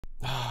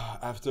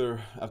after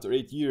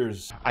 8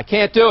 years. I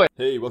can't do it.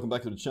 Hey, welcome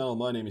back to the channel.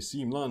 My name is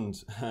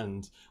Siim,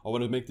 and I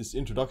want to make this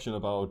introduction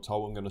about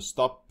how I'm going to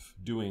stop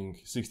doing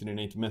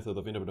 16-8 method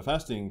of intermittent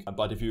fasting.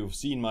 But if you've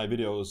seen my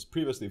videos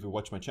previously, if you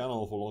watch my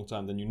channel for a long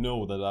time, then you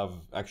know that I've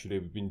actually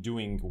been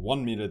doing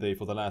 1 meal a day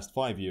for the last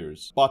 5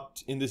 years.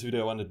 But in this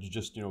video, I wanted to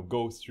just,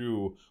 go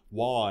through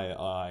why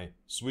I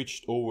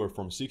switched over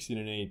from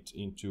 16-8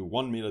 into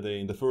 1 meal a day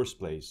in the first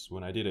place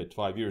when I did it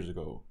 5 years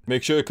ago.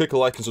 Make sure you click a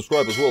like and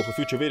subscribe as well for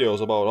future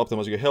videos about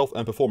optimizing your health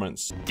and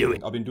performance. Do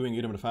it. I've been doing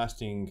intermittent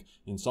fasting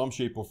in some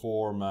shape or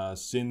form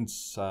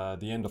since the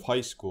end of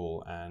high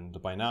school,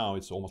 and by now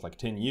it's almost like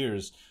 10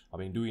 years. I've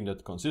been doing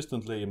that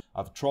consistently.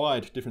 I've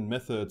tried different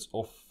methods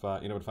of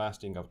intermittent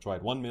fasting. I've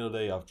tried 1 meal a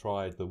day, I've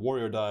tried the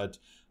warrior diet,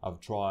 I've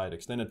tried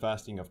extended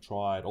fasting, I've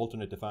tried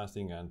alternative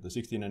fasting and the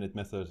 16-8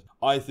 method.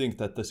 I think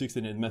that the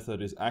 16-8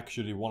 method is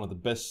actually one of the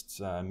best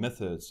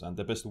methods and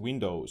the best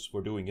windows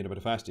for doing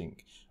intermittent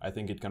fasting. I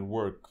think it can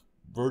work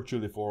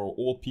virtually for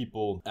all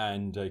people,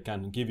 and it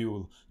can give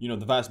you,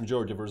 the vast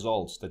majority of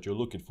results that you're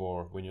looking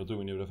for when you're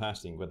doing intermittent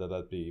fasting, whether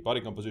that be body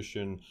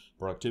composition,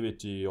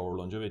 productivity, or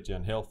longevity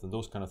and health and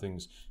those kind of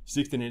things.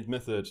 16-8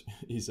 method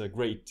is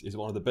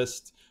one of the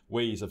best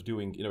ways of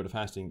doing intermittent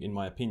fasting, in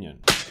my opinion.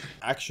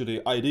 Actually,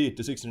 I did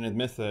the 16-8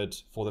 method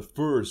for the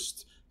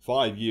first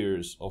 5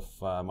 years of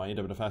my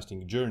intermittent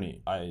fasting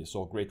journey. I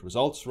saw great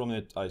results from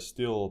it. I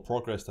still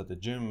progressed at the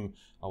gym.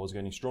 I was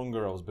getting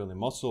stronger. I was building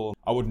muscle.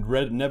 I would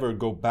never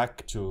go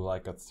back to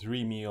like a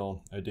 3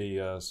 meal a day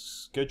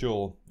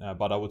schedule,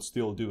 but I would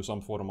still do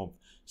some form of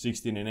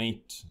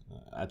 16-8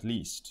 at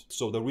least.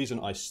 So the reason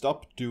I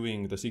stopped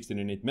doing the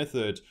 16-8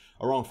 method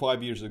around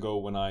 5 years ago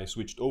when I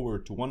switched over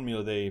to 1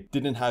 meal a day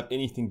didn't have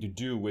anything to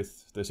do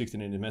with the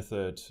 16-8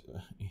 method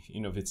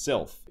in of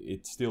itself.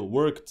 It still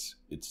worked.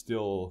 It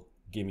still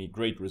gave me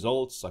great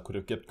results. I could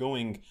have kept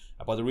going,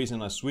 but the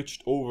reason I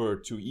switched over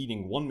to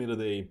eating 1 meal a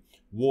day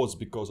was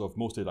because of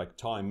mostly like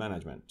time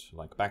management.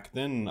 Like back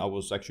then I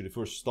was actually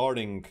first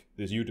starting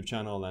this YouTube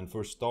channel and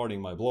first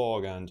starting my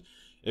blog and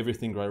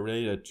everything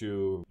related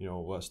to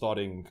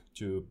starting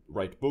to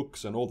write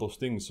books and all those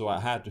things. So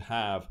I had to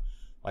have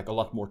like a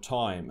lot more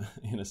time.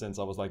 In a sense,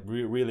 I was like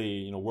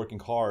really working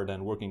hard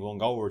and working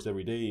long hours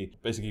every day.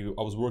 Basically,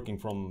 I was working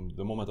from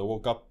the moment I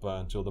woke up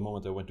until the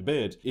moment I went to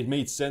bed. It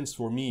made sense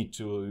for me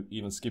to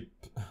even skip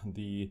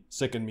the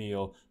second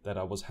meal that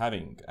I was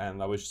having,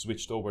 and I was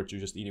switched over to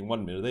just eating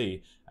 1 meal a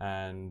day,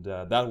 and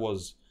that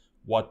was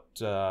what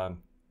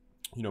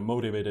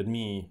motivated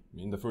me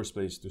in the first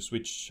place to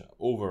switch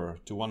over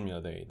to 1 meal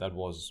a day. That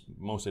was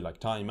mostly like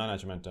time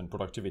management and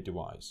productivity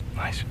wise.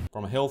 Nice.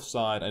 From a health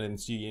side, I didn't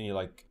see any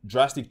like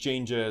drastic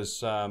changes.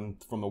 From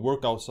a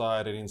workout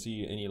side, I didn't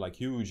see any like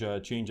huge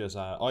changes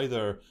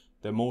either.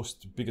 The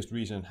biggest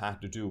reason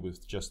had to do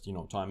with just,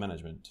 time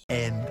management.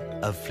 End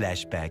of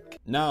flashback.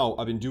 Now,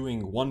 I've been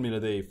doing 1 meal a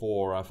day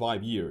for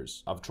 5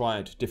 years. I've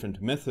tried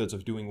different methods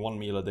of doing 1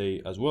 meal a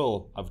day as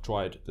well. I've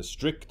tried the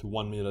strict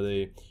 1 meal a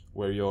day,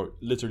 where you're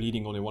literally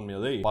eating only 1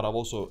 meal a day. But I've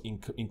also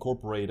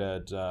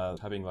incorporated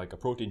having like a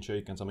protein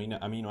shake and some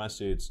amino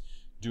acids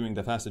during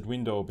the fasted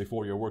window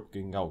before you're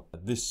working out.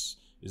 This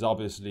is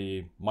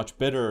obviously much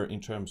better in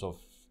terms of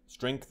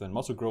strength and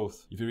muscle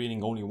growth. If you're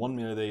eating only 1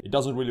 meal a day, it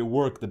doesn't really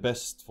work the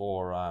best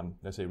for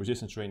let's say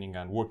resistance training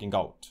and working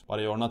out, but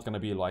you're not going to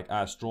be like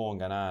as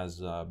strong and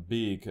as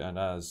big and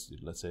as,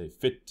 let's say,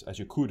 fit as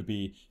you could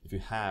be if you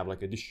have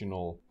like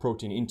additional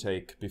protein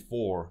intake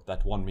before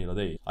that 1 meal a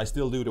day. I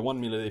still do the 1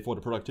 meal a day for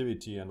the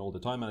productivity and all the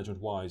time management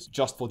wise.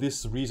 Just for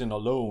this reason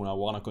alone, I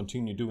want to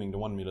continue doing the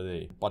 1 meal a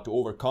day. But to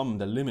overcome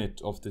the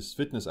limit of this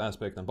fitness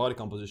aspect and body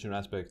composition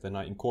aspect, then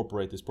I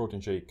incorporate this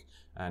protein shake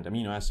and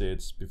amino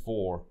acids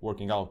before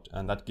working out,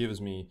 and that gives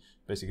me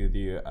basically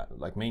the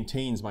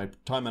maintains my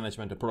time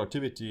management and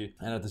productivity,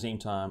 and at the same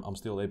time I'm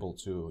still able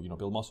to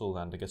build muscle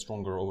and to get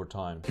stronger over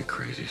time. You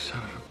crazy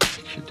son of a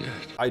bitch, you did.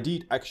 I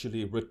did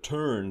actually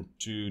return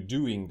to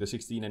doing the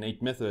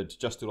 16-8 method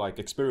just to like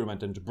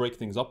experiment and to break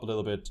things up a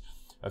little bit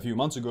a few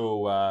months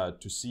ago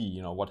to see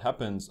what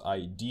happens.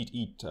 I did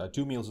eat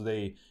 2 meals a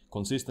day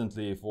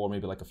consistently for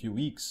maybe like a few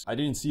weeks. I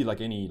didn't see like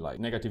any like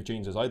negative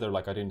changes either.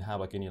 Like I didn't have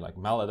like any like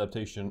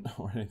maladaptation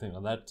or anything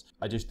like that.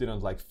 I just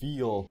didn't like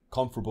feel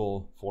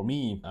comfortable for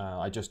me.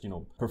 I just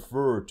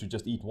prefer to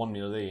just eat 1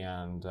 meal a day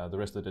and the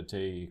rest of the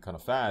day kind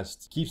of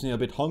fast. Keeps me a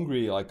bit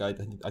hungry. Like I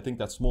think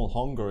that small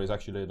hunger is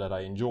actually that I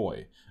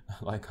enjoy.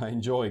 Like I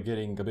enjoy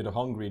getting a bit of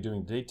hungry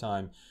during the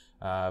daytime.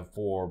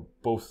 For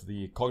both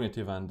the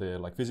cognitive and the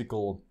like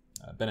physical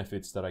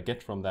benefits that I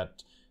get from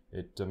that.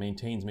 It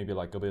maintains maybe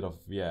like a bit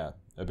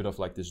of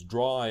like this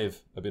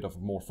drive, a bit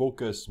of more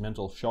focus,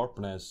 mental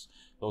sharpness,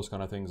 those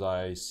kind of things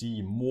I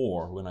see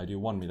more when I do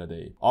 1 meal a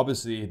day.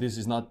 Obviously, this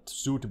is not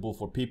suitable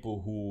for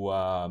people who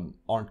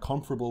aren't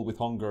comfortable with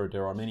hunger.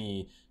 There are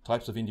many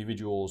types of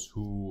individuals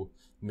who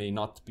may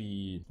not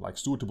be like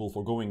suitable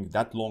for going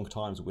that long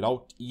times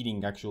without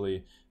eating.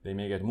 Actually, they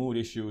may get mood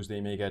issues,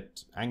 they may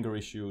get anger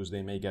issues,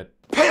 they may get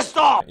pissed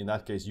off. In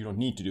that case, you don't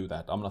need to do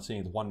that. I'm not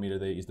saying that 1 meal a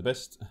day is the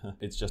best.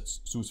 It's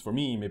just suits for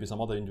me, maybe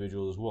some other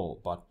individuals as well.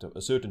 But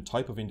a certain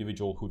type of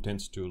individual who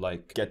tends to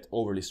like get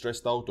overly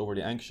stressed out,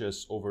 overly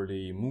anxious,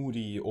 overly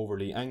moody,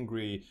 overly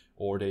angry,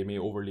 or they may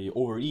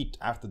overeat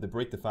after they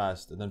break the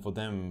fast, then for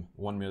them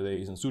 1 meal a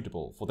day isn't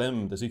suitable. For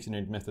them, the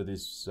 16-8 method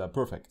is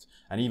perfect.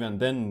 And even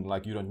then,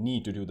 like, you don't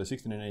need to do the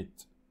 16-8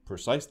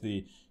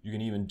 precisely. You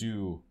can even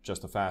do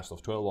just a fast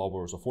of 12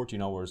 hours or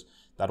 14 hours.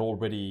 That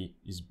already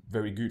is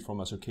very good from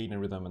a circadian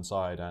rhythm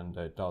inside, and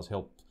it does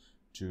help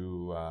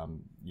to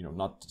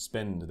not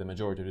spend the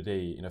majority of the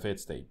day in a fed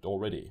state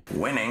already.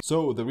 Winning.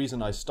 So the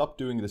reason I stopped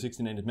doing the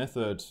 16-8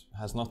 method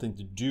has nothing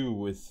to do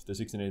with the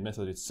 16-8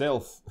 method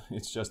itself.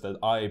 It's just that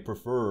I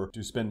prefer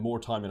to spend more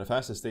time in a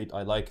fasted state.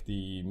 I like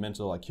the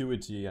mental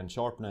acuity and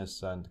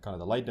sharpness and kind of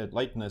the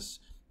lightness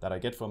that I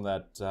get from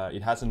that.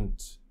 It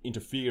hasn't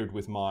interfered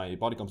with my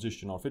body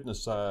composition or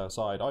fitness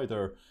side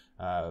either.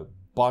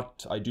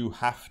 But I do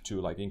have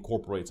to like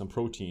incorporate some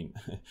protein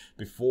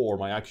before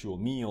my actual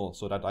meal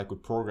so that I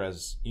could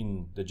progress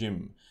in the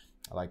gym.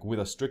 Like with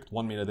a strict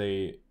 1 meal a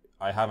day,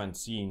 I haven't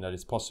seen that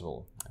it's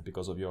possible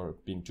because of your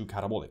being too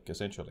catabolic,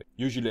 essentially.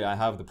 Usually I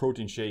have the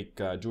protein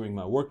shake during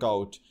my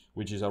workout,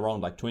 which is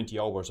around like 20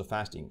 hours of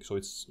fasting. So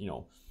it's,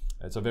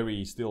 it's a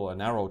very still a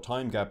narrow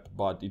time gap,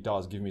 but it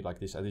does give me like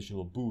this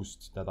additional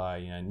boost that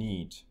I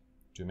need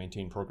to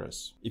maintain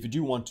progress. If you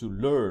do want to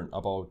learn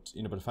about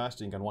intermittent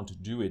fasting and want to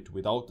do it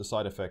without the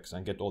side effects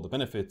and get all the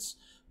benefits,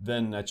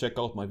 then check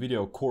out my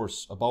video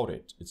course about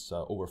it. It's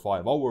over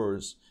 5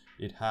 hours.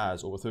 It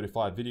has over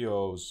 35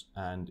 videos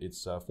and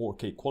it's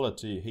 4K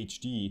quality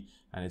HD,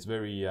 and it's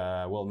very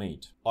well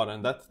made. Other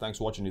than that, thanks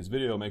for watching this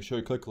video. Make sure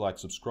you click like,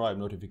 subscribe,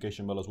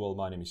 notification bell as well.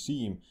 My name is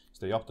Siim.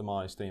 Stay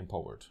optimized, stay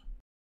empowered.